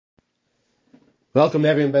Welcome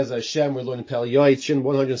everyone, Bez Hashem. We're learning Pele Yoetz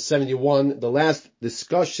 171, the last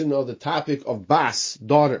discussion of the topic of Bas,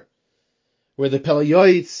 daughter, where the Pele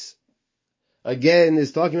Yoetz again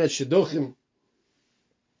is talking about Shidduchim.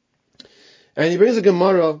 And he brings a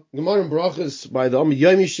Gemara in Brachas by the Amid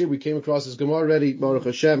Yomishir. We came across this Gemara already, Baruch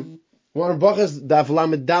Hashem. Gemara in Brachas, Daf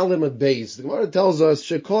Lamed Dalim at Beis. The Gemara tells us,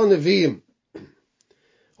 Shekol Neviim,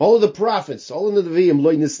 all of the prophets, all of the Neviim,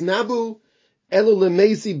 Lo Nisnabu, the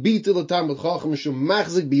Neviim,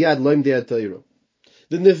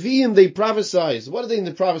 they prophesize. What are they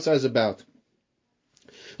prophesize about?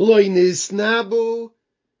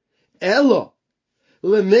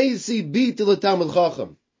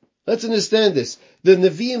 Let's understand this. The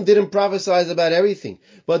Neviim didn't prophesize about everything,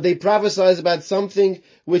 but they prophesize about something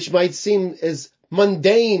which might seem as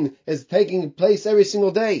mundane as taking place every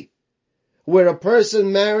single day, where a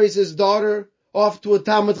person marries his daughter off to a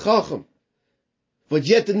Talmid Chacham. But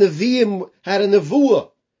yet the Neviim had a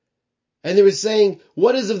nevuah, and they were saying,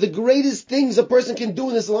 what is of the greatest things a person can do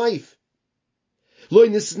in his life? A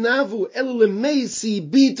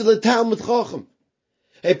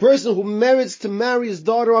person who merits to marry his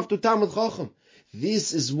daughter off to Talmid Chacham.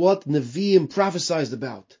 This is what Neviim prophesied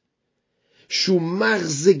about.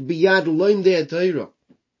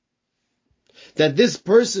 That this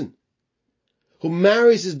person who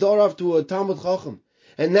marries his daughter off to a Talmid Chacham,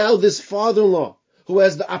 and now this father-in-law, who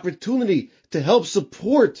has the opportunity to help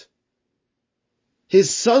support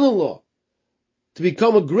his son-in-law to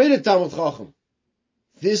become a greater Talmid Chacham.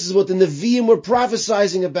 This is what the Neviim were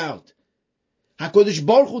prophesying about. HaKadosh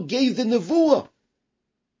Baruch Hu gave the nevuah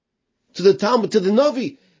to the Talmud, to the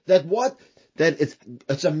Navi, that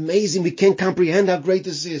it's amazing. We can't comprehend how great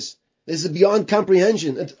this is. This is beyond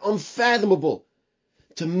comprehension. It's unfathomable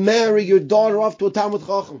to marry your daughter off to a Talmid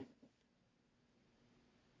Chacham.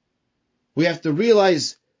 We have to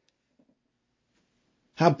realize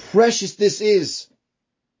how precious this is.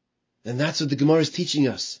 And that's what the Gemara is teaching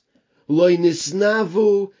us. Lo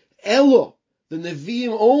nisnavu elo. The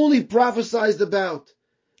Neviim only prophesied about.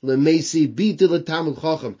 Lemesi bita l'Talmid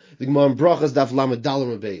Chacham. The Gemara in Brachas Daf Lamed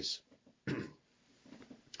Dalim Beis.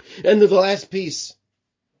 And the last piece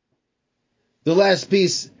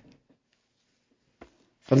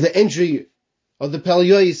of the entry of the Pele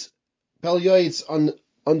Yoetz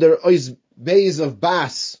under Ois Beis of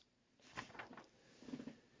Bas.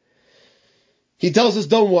 He tells us,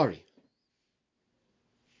 don't worry.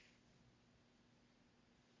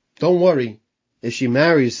 Don't worry if she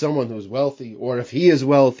marries someone who's wealthy, or if he is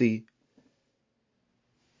wealthy.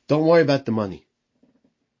 Don't worry about the money.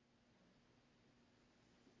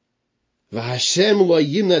 Because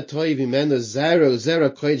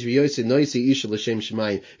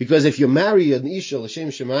if you marry an Isha L'Shem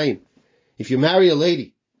Shemayim, if you marry a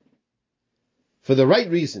lady for the right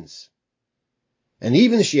reasons, and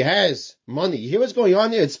even if she has money, you hear what's going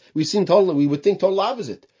on here? We would think total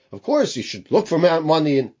opposite. Of course, you should look for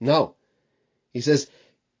money, and no. He says,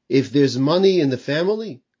 if there's money in the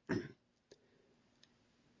family,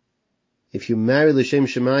 if you marry L'Shem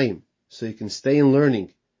Shemayim, so you can stay in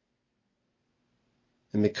learning,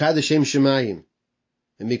 and Mekad Shem Shemayim,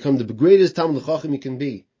 and become the greatest Talmid Chacham you can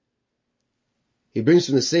be. He brings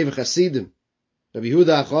from the Sefer Chasidim, Rabbi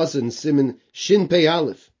Yehuda Achas and Siman Shin Pei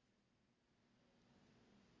Aleph,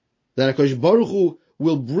 that HaKadosh Baruch Hu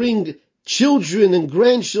will bring children and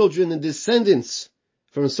grandchildren and descendants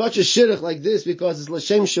from such a shidduch like this, because it's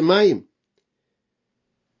L'Shem Shemayim,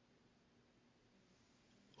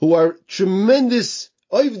 who are tremendous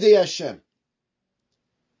Oivdei Hashem.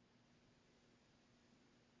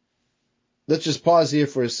 Let's just pause here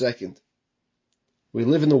for a second. We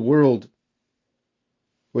live in a world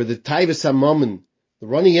where the Taivas HaMammon, the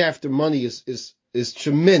running after money is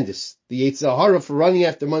tremendous. The Yetzer Hara for running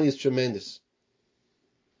after money is tremendous.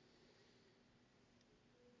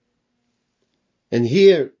 And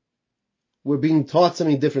here, we're being taught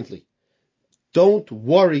something differently. Don't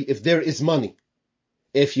worry if there is money.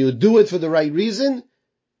 If you do it for the right reason,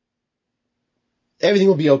 everything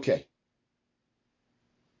will be okay.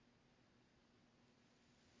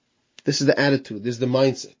 This is the attitude, this is the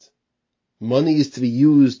mindset. Money is to be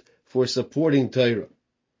used for supporting Torah.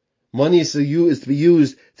 Money is to be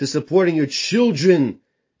used to supporting your children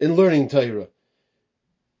in learning Torah.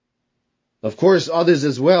 Of course, others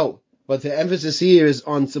as well. But the emphasis here is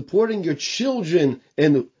on supporting your children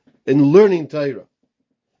in learning Torah.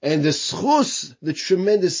 And the schus, the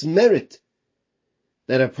tremendous merit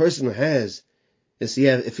that a person has, is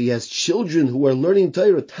if he has children who are learning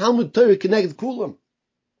Torah, Talmud Torah connected kulam.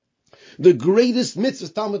 The greatest mitzvah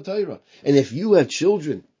is Talmud Torah. And if you have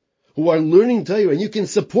children who are learning Torah and you can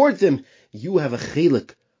support them, you have a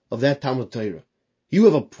chelik of that Talmud Torah. You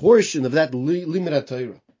have a portion of that limud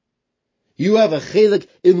Torah. You have a chelik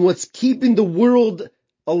in what's keeping the world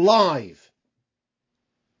alive.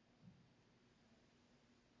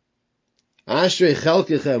 Ashrei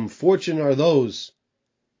chelkechem, fortunate are those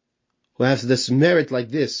who have this merit like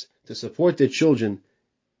this to support their children,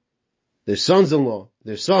 their sons-in-law,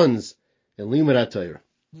 their sons, in limud Torah.